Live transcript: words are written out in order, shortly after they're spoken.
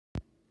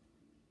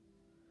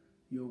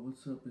Yo,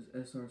 what's up? It's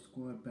SR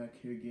Squad back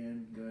here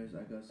again. Guys,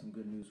 I got some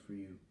good news for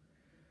you.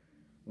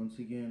 Once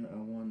again, I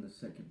won the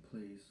second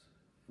place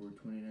for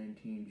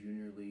 2019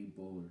 Junior League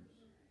Bowlers.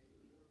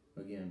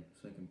 Again,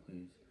 second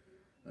place.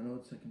 I know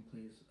it's second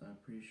place. I'm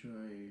pretty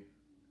sure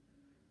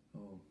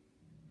Oh.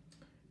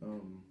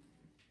 Um...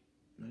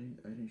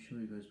 I didn't show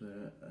you guys,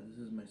 but this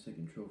is my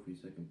second trophy,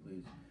 second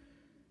place.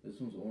 This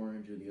one's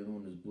orange and the other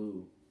one is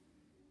blue.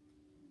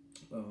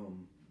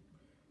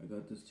 I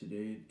got this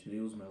today. Today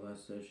was my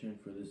last session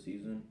for this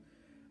season.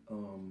 I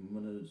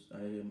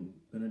am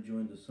gonna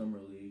join the summer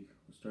league.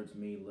 It starts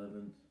May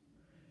 11th,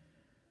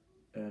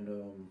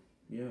 and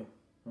yeah,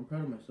 I'm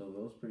proud of myself.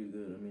 That was pretty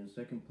good. I mean,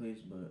 second place,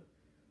 but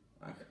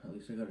at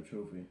least I got a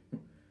trophy.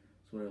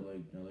 That's what I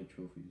like. I like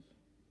trophies.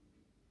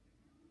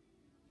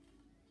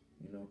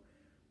 You know,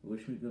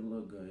 wish me good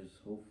luck, guys.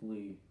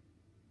 Hopefully,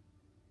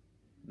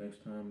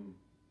 next time,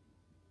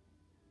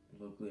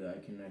 luckily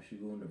I can actually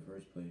go into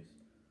first place.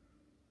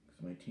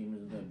 Cause my team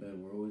isn't that bad.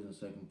 We're always in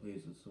second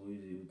place. It's so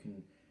easy.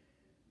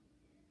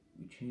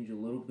 We change a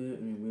little bit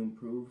and we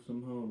improve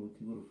somehow and we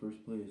can go to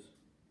first place.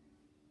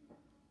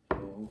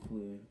 So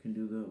hopefully I can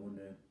do that one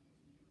day.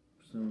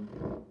 Soon.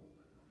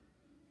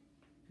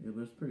 Yeah,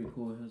 but it's pretty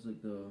cool. It has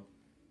like the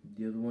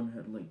other one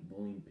had like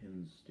bowling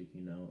pins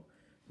sticking out.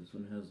 This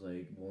one has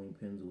like bowling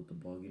pins with the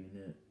ball in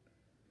it.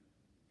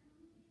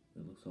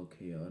 It looks all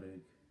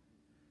chaotic.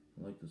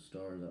 I like the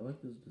stars. I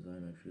like this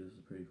design actually. This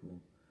is pretty cool.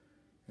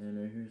 And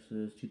right here it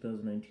says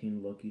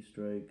 2019 Lucky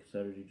Strike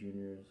Saturday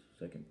Juniors,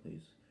 second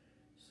place.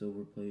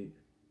 Silver plate.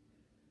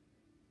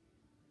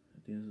 I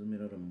think this is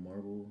made out of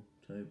marble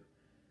type.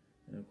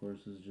 And of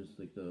course this is just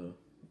like the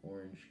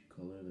orange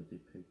color that they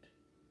picked.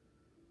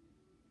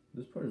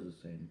 This part is the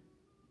same.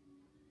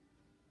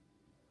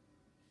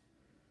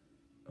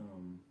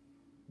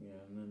 Yeah,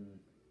 and then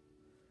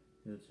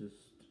it's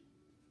just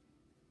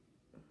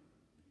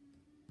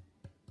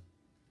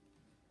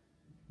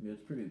yeah,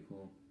 it's pretty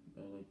cool.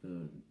 I like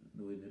the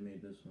way they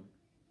made this one.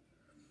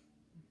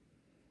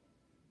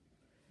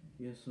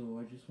 Yeah, so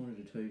I just wanted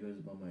to tell you guys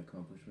about my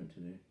accomplishment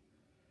today.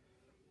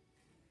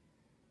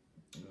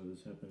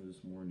 This happened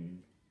this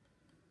morning.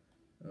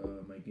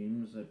 My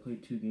games, I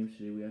played 2 games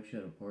today. We actually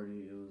had a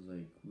party. It was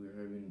like we were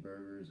having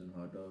burgers and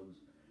hot dogs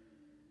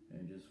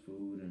and just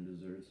food and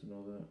desserts and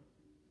all that.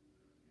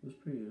 It was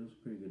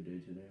a pretty good day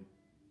today.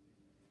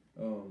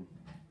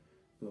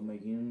 But my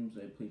games,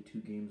 I played 2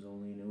 games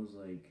only, and it was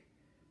like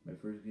my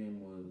first game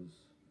was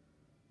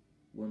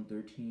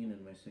 113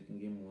 and my second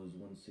game was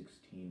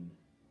 116.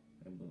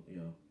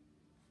 Yeah,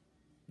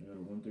 I got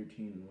a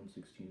 113 and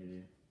 116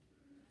 today.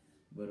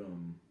 But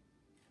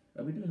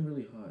I've been doing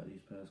really hot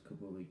these past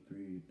couple like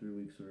three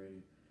weeks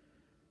already.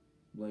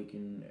 Like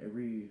in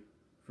every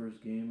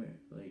first game,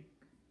 like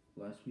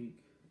last week,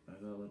 I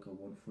got like a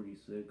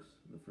 146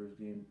 the first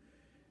game,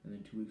 and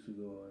then 2 weeks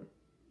ago, as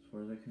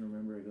far as I can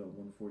remember, I got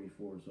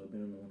 144. So I've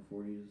been in the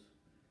 140s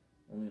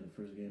only in the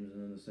first games,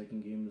 and then the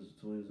second game is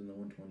it's always in the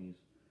 120s,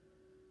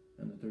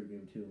 and the third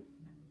game too,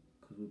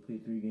 because we play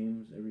 3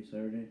 games every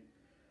Saturday.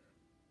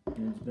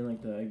 And it's been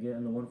like that. I get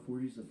in the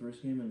 140s the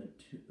first game, and the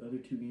other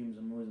 2 games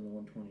I'm always in the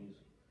 120s.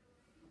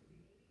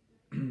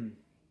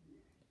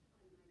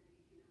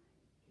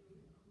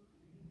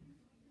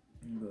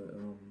 But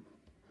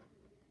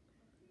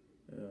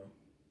yeah.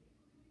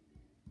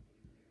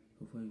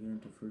 Hopefully I get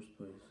into first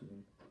place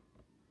soon.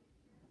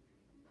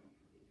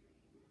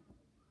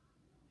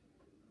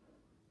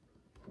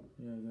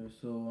 Yeah, guys.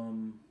 So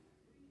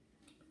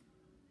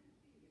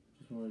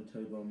just wanted to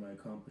tell you about my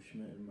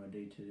accomplishment and my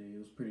day today. It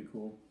was pretty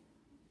cool.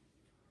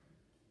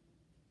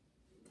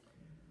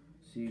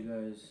 See you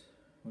guys.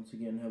 Once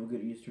again, have a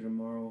good Easter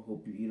tomorrow.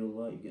 Hope you eat a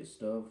lot, you get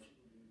stuffed.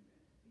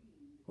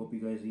 Hope you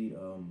guys eat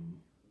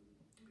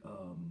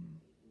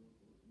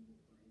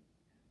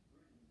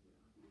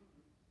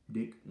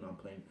dick. No, I'm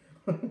playing.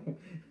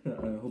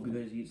 I hope you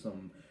guys eat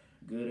some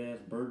good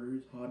ass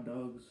burgers, hot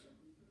dogs,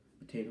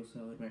 potato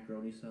salad,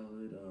 macaroni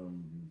salad,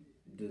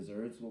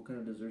 desserts. What kind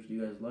of desserts do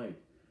you guys like?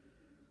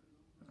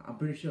 I'm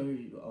pretty sure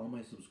all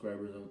my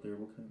subscribers out there.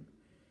 What kind?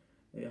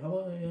 Hey, how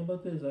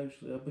about this?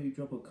 Actually, how about you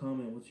drop a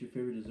comment? What's your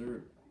favorite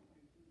dessert?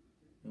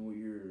 And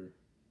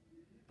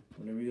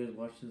whenever you guys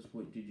watch this,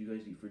 what did you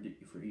guys eat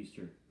for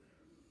Easter?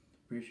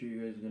 Pretty sure you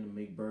guys are gonna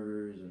make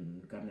burgers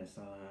and carne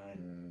asada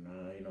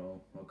and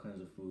all kinds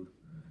of food.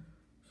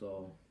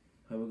 So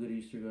have a good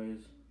Easter,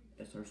 guys.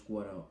 SR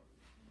Squad out.